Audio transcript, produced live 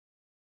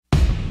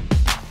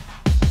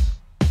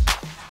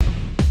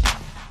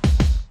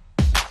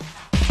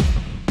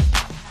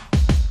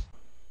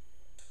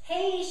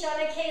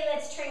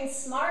to train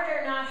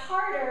smarter, not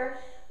harder,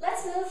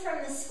 let's move from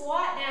the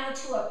squat now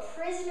to a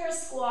prisoner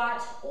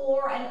squat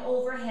or an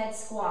overhead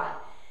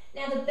squat.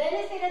 Now the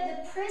benefit of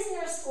the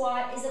prisoner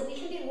squat is that we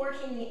can be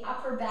working the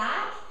upper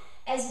back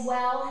as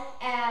well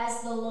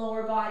as the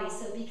lower body.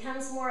 So it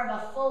becomes more of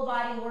a full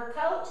body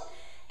workout.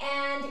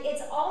 And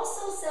it's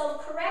also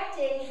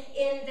self-correcting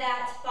in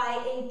that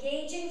by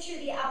engaging through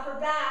the upper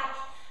back,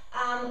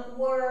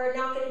 we're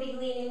not going to be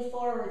leaning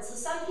forward. So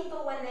some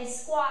people, when they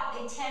squat,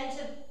 they tend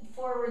to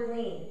forward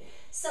lean.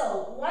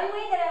 So one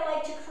way that I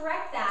like to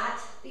correct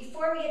that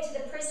before we get to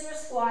the prisoner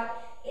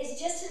squat is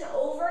just an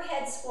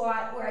overhead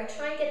squat where I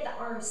try and get the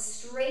arms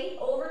straight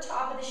over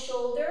top of the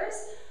shoulders.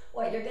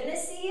 What you're going to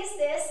see is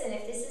this, and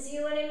if this is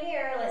you in a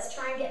mirror, let's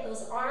try and get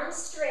those arms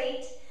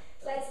straight.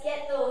 Let's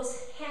get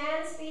those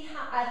hands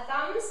behind,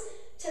 thumbs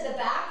to the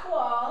back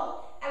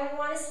wall, and we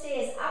want to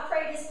stay as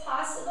upright as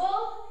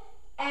possible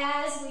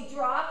as we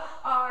drop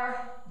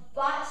our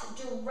butt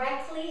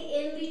directly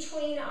in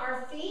between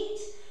our feet.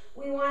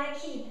 We want to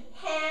keep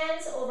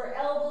hands over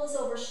elbows,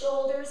 over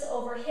shoulders,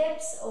 over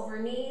hips, over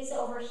knees,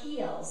 over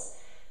heels.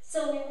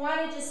 So we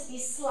want to just be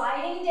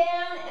sliding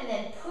down and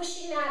then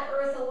pushing that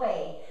earth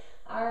away.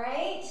 All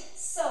right,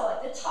 so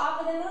at the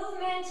top of the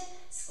movement,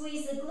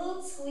 squeeze the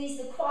glutes, squeeze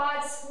the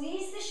quads,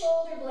 squeeze the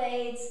shoulder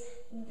blades.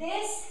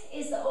 This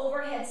is the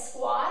overhead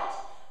squat.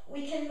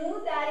 We can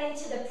move that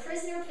into the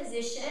prisoner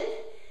position.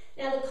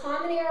 Now the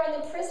common error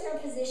in the prisoner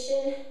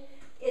position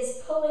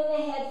is pulling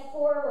the head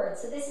forward.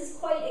 So this is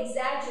quite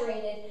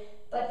exaggerated,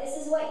 but this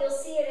is what you'll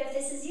see, and if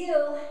this is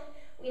you,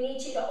 we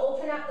need you to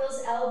open up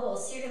those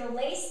elbows. So you're going to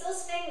lace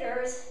those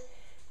fingers,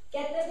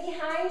 get them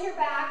behind your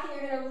back,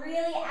 and you're going to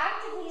really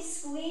actively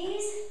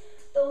squeeze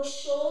those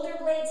shoulder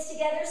blades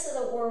together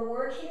so that we're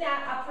working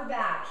that upper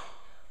back.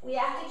 We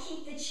have to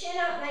keep the chin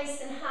up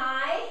nice and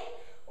high.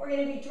 We're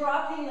going to be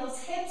dropping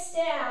those hips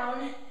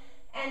down.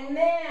 And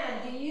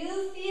man, do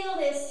you feel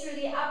this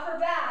through the upper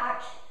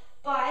back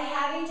by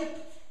having to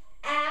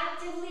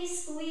actively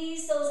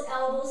squeeze those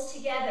elbows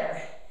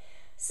together.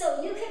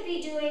 So you could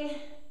be doing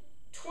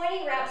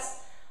 20 reps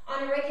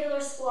on a regular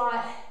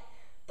squat,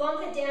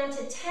 bump it down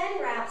to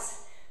 10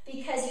 reps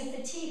because you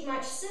fatigue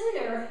much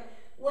sooner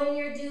when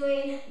you're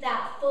doing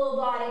that full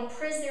body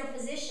prisoner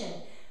position.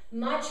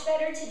 Much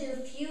better to do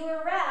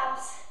fewer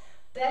reps,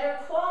 better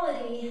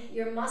quality.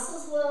 Your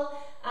muscles will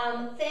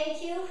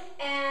thank you,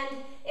 and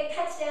it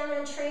cuts down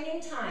on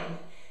training time.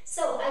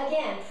 So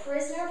again,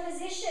 prisoner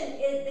position,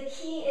 the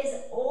key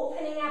is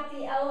opening up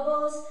the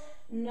elbows,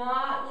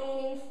 not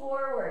leaning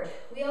forward.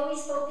 We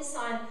always focus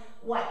on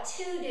what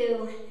to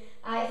do.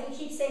 If we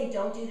keep saying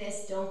don't do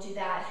this, don't do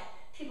that,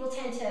 people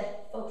tend to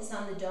focus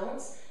on the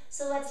don'ts.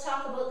 So let's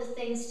talk about the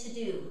things to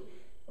do.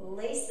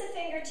 Lace the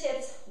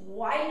fingertips,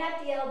 widen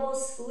up the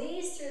elbows,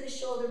 squeeze through the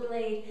shoulder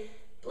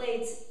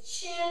blades,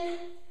 chin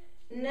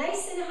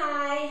nice and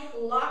high,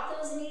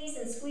 lock those knees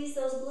and squeeze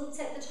those glutes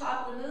at the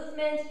top of the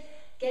movement,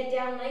 get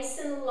down nice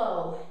and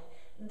low.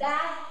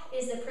 That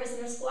is the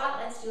prisoner squat.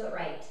 Let's do it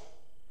right.